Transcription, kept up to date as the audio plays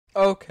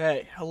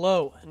Okay,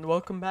 hello, and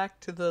welcome back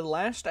to the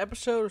last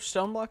episode of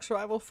StoneBlock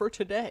Survival for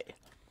today.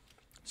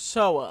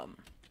 So,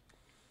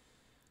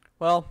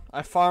 well,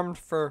 I farmed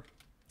for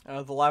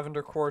the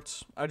lavender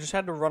quartz. I just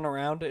had to run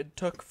around. It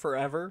took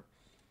forever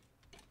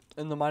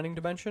in the mining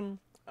dimension.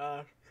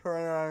 Turned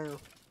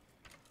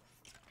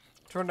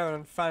out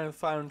and finally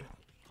found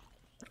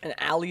an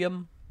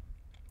allium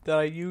that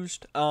I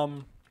used.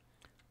 So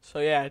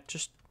yeah, it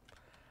just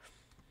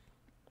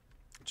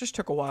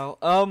took a while.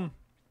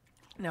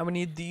 Now we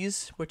need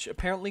these, which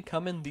apparently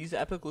come in these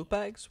epic loot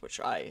bags, which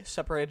I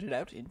separated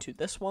out into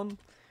this one.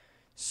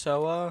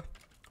 So,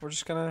 we're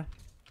just gonna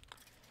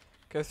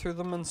go through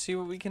them and see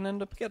what we can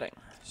end up getting.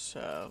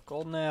 So,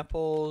 golden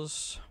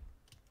apples.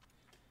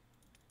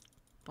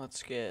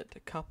 Let's get a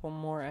couple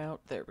more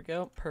out. There we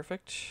go.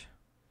 Perfect.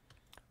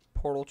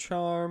 Portal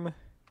charm.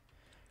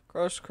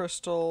 Gross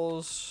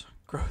crystals.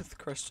 Growth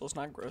crystals,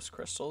 not gross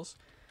crystals.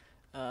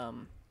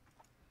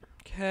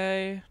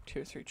 Okay.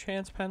 2 or 3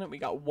 chance pendant. We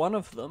got one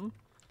of them.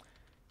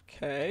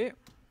 Okay.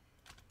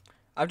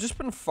 I've just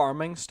been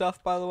farming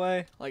stuff, by the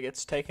way. Like,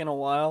 it's taken a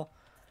while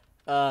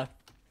to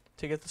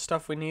get the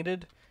stuff we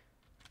needed.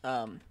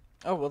 Oh,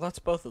 well, that's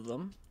both of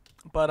them.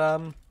 But,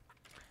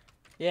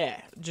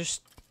 yeah,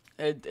 just,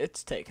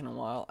 it's taken a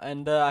while.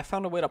 And I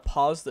found a way to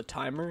pause the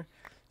timer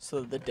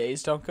so that the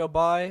days don't go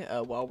by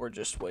while we're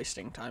just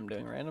wasting time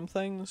doing random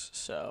things.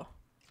 So,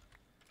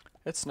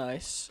 it's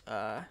nice.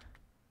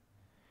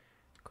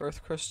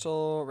 Growth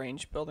crystal,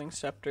 range building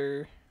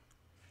scepter.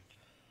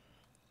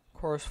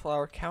 Chorus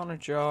flower, counter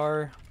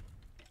jar.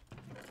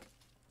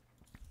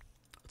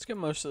 Let's get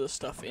most of the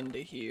stuff into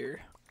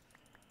here.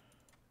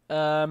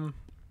 Okay,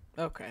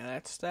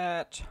 that's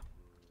that.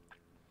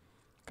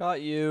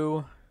 Got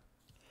you.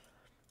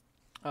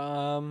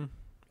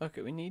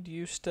 Okay, we need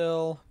you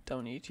still.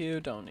 Don't need you,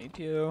 don't need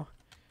you.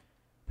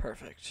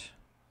 Perfect.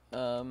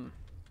 So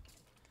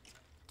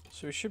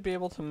we should be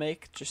able to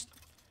make just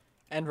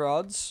end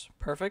rods.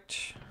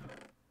 Perfect.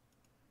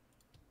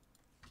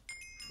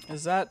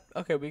 Is that...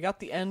 Okay, we got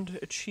the end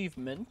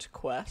achievement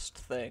quest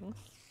thing.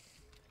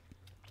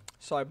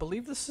 So I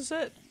believe this is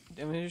it.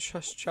 Let me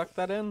just chuck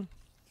that in.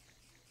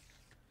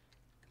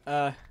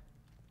 Okay,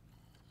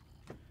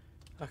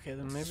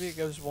 then maybe it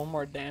goes one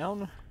more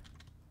down.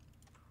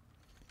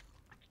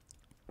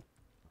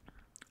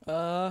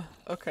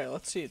 Okay,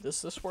 let's see.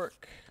 Does this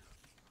work?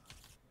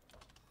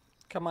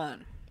 Come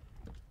on.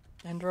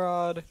 End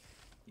rod.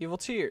 Evil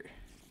tear.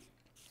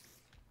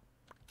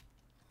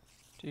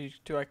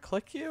 Do I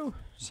click you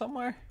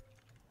somewhere?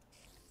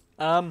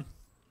 1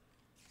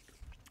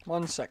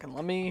 second.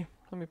 Let me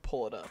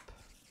pull it up.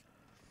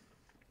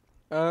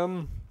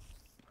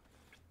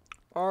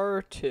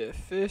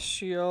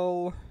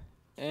 Artificial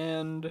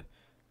and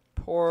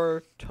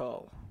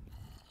portal.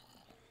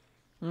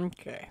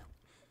 Okay.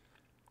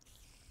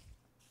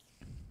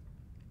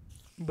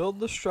 Build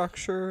the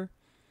structure.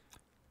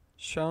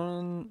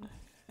 Shown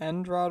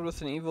end rod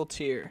with an evil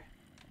tear.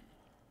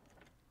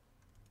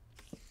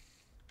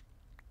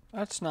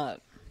 That's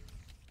not...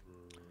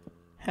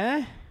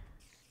 Huh?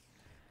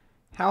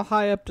 How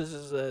high up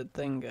does this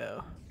thing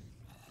go?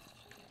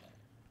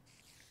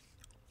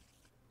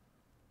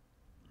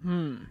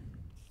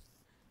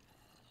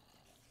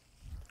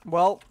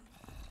 Well,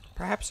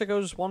 perhaps it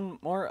goes one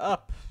more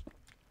up.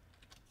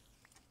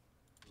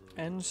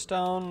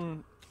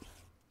 Endstone...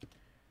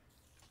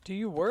 Do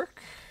you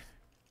work?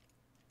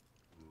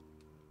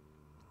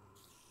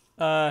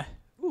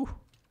 Ooh.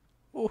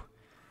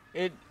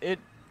 It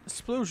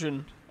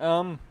explosion.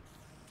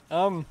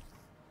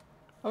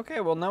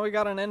 Okay, well now we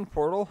got an end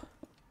portal.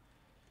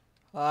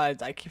 I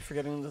keep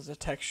forgetting that the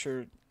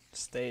texture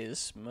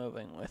stays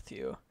moving with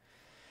you.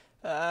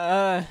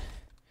 Okay,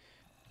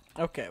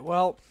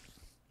 well,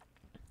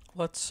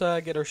 let's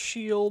get our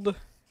shield.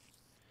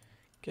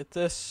 Get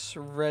this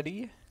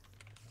ready.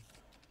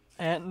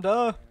 And,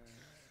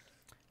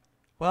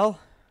 well,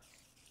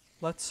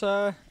 let's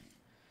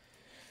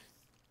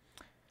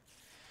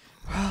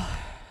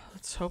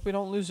hope we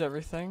don't lose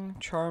everything.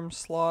 Charm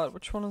slot.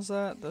 Which one is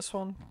that? This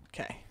one?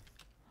 Okay.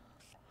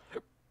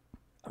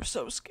 I'm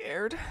so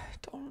scared.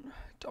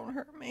 Don't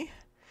hurt me.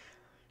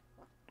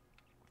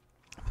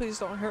 Please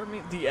don't hurt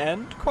me. The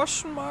end?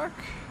 Question mark?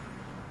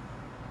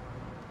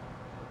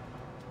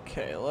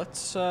 Okay,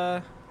 let's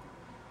get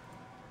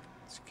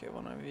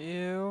one of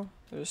you.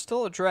 There's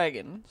still a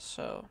dragon,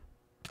 so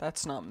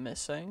that's not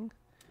missing.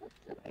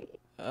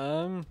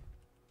 And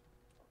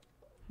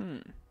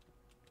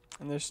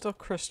there's still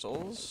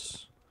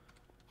crystals.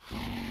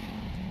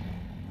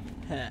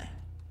 Huh.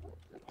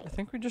 I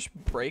think we just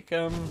break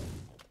them.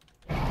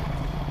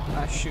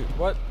 Ah, shoot.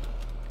 What?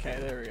 Okay,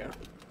 there we go.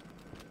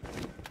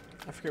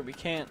 I figured we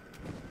can't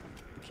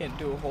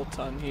do a whole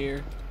ton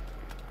here.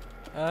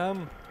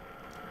 Okay,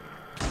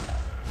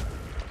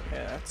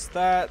 that's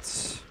that.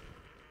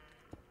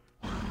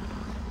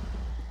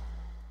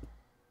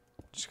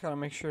 Just gotta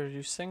make sure to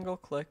do single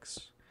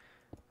clicks.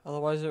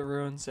 Otherwise it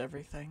ruins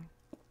everything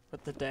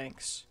with the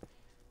danks.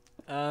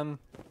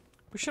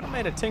 We should have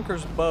made a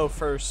tinker's bow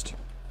first.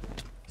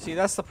 See,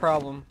 that's the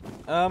problem.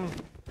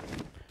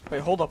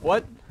 Wait, hold up,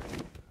 what?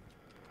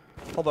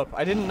 Hold up,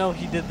 I didn't know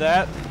he did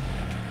that.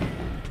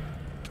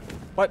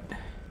 What?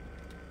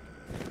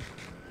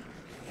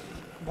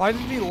 Why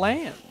did he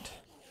land?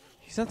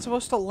 He's not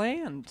supposed to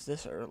land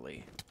this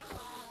early.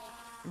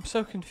 I'm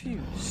so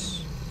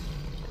confused.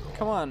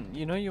 Come on,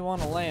 you know you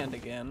want to land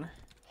again.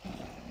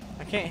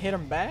 I can't hit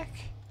him back?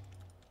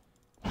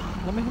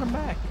 Let me hit him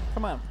back.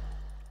 Come on.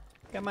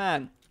 Come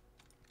on.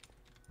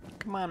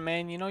 Come on,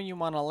 man. You know you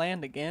want to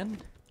land again.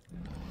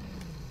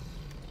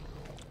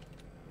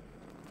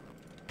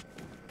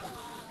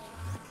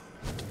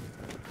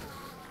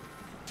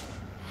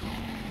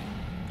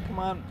 Come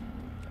on.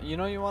 You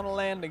know you want to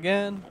land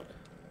again.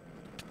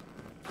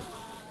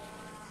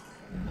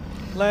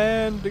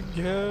 Land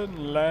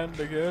again. Land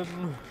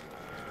again.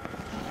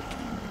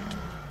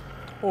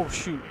 Oh,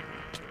 shoot.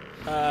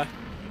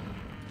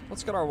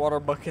 Let's get our water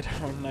bucket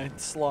in our 9th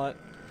slot.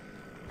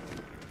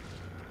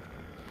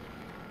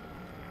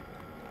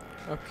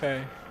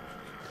 Okay.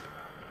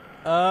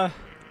 I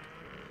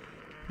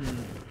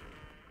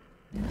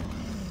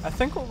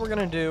think what we're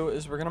gonna do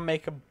is we're gonna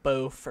make a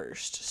bow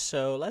first.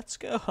 So let's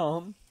go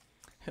home.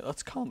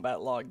 Let's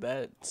combat log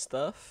that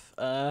stuff.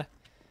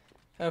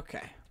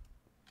 Okay.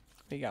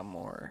 We got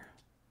more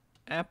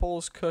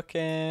apples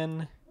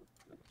cooking.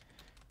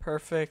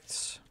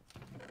 Perfect.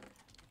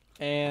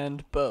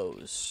 And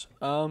bows.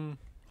 How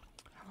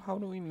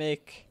do we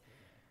make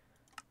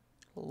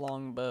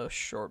long bow,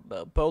 short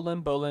bow?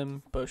 Bowline,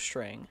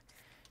 bowstring.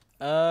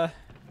 What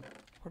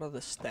are the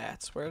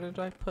stats? Where did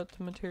I put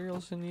the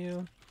materials in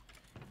you?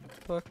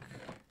 Book.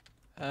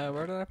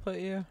 Where did I put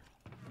you?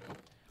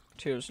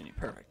 Materials in you.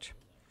 Perfect.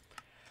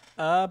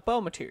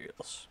 Bow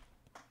materials.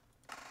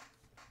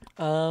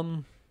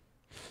 We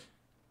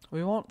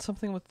want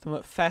something with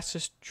the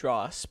fastest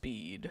draw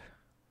speed.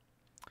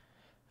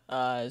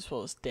 As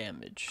well as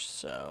damage.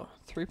 So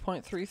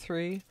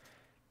 3.33,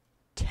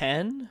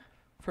 10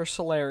 for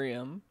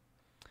Solarium,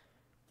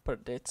 but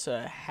it's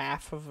a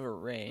half of a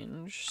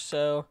range.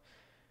 So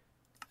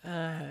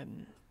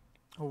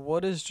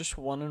wood is just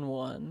 1 and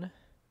 1.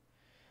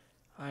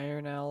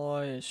 Iron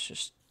alloy is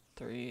just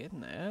 3 in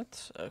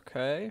that.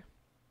 Okay.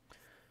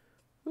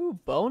 Ooh,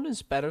 bone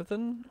is better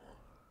than.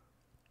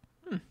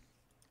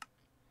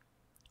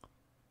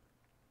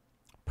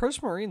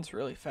 Prismarine's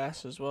really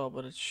fast as well,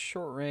 but it's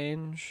short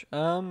range.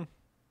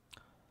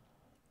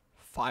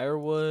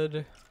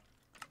 Firewood.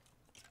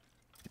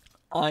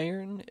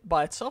 Iron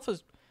by itself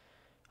is.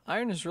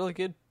 Iron is really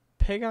good.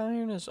 Pig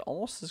iron is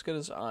almost as good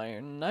as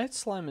iron. Night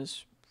slime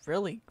is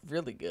really,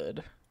 really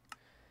good.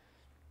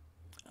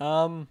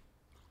 I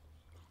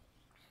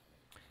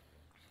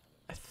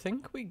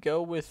think we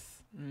go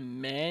with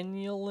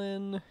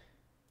manulin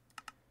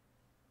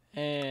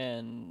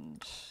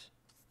and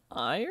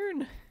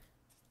iron.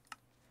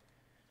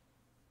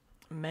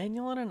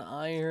 Manulin and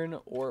iron,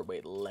 or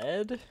wait,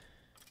 lead?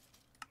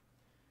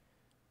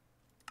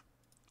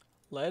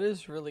 Lead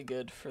is really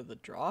good for the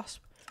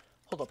dross.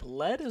 Hold up,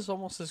 lead is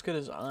almost as good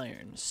as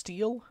iron.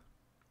 Steel?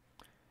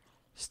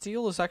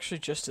 Steel is actually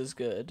just as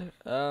good.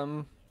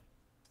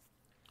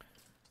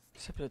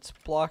 Except it's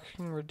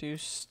blocking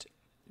reduces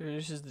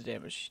the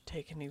damage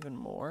taken even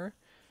more.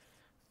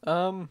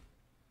 Okay,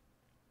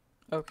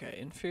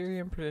 inferior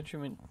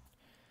improvement.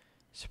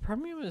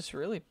 Supremium is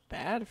really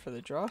bad for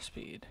the draw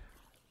speed.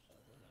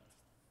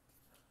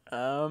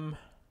 I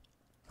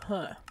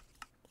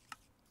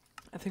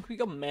think we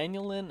go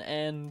manulin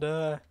and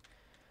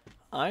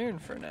iron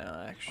for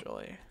now,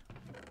 actually.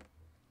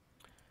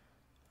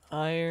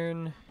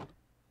 Iron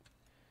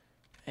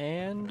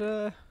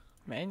and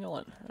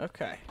manulin.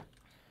 Okay.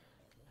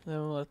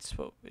 Then let's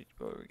what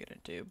are we gonna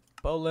do?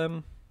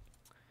 Bolim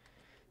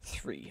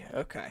 3.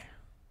 Okay.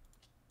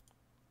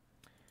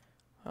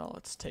 Well,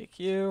 let's take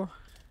you,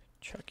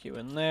 chuck you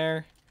in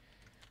there.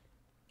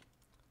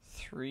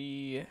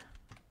 3.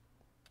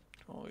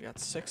 Well, we got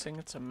 6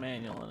 ingots of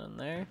manulin in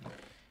there.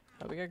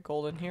 We got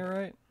gold in here,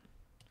 right?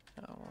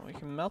 Oh, well, we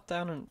can melt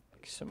down in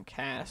some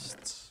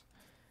casts,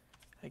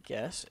 I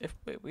guess. If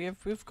wait, we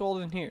have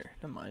gold in here.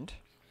 Never mind.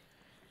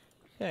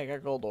 Yeah, I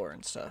got gold ore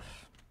and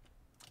stuff.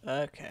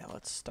 Okay,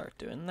 let's start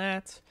doing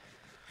that.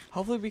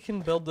 Hopefully we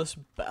can build this.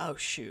 Oh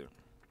shoot.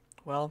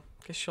 Well,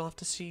 guess you'll have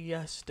to see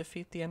us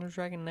defeat the Ender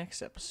Dragon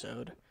next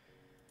episode.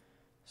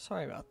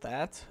 Sorry about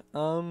that.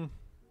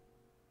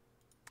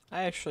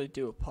 I actually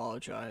do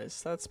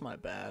apologize. That's my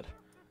bad.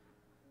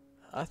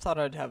 I thought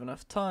I'd have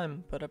enough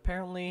time, but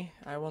apparently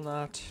I will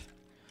not.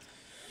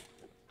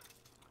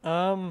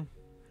 Well,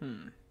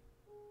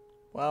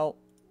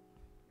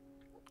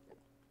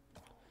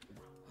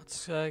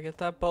 let's get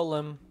that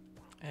bolim,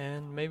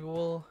 and maybe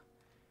we'll.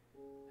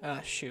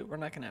 Ah, shoot, we're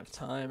not gonna have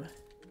time.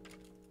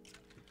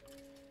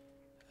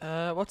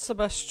 What's the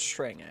best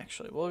string?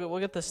 Actually, we'll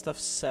get this stuff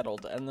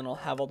settled, and then I'll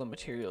have all the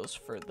materials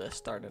for the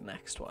start of the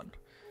next one.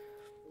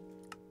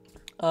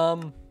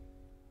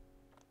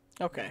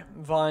 Okay,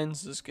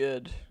 vines is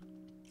good.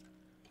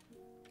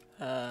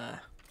 Yeah,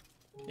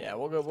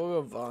 we'll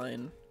go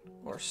vine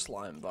or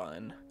slime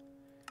vine.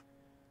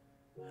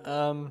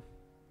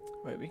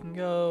 Wait, we can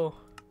go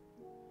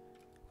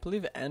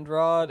believe end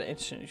rod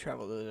instantly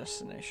travel to the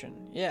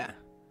destination. Yeah.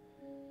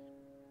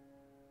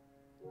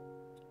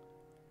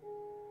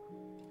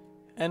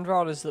 End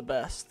rod is the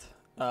best.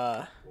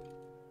 And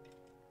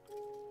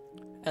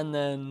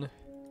then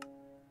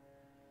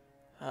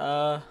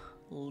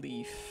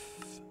leaf.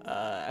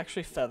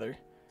 Actually feather.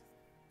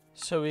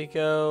 So we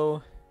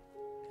go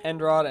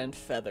end rod and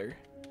feather.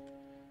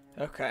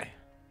 Okay.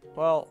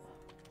 Well,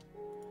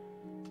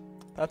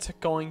 that's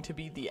going to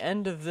be the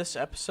end of this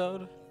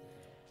episode.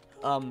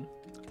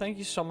 Thank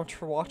you so much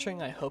for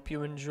watching. I hope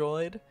you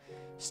enjoyed.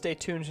 Stay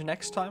tuned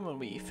next time when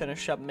we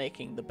finish up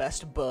making the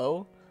best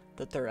bow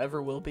that there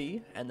ever will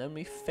be, and then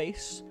we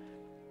face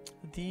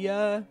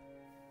the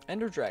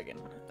Ender Dragon.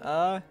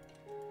 But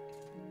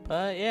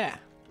yeah.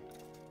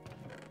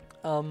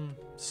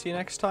 See you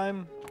next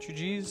time.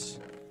 GG's.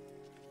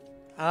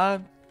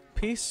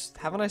 Peace.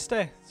 Have a nice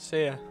day.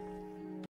 See ya.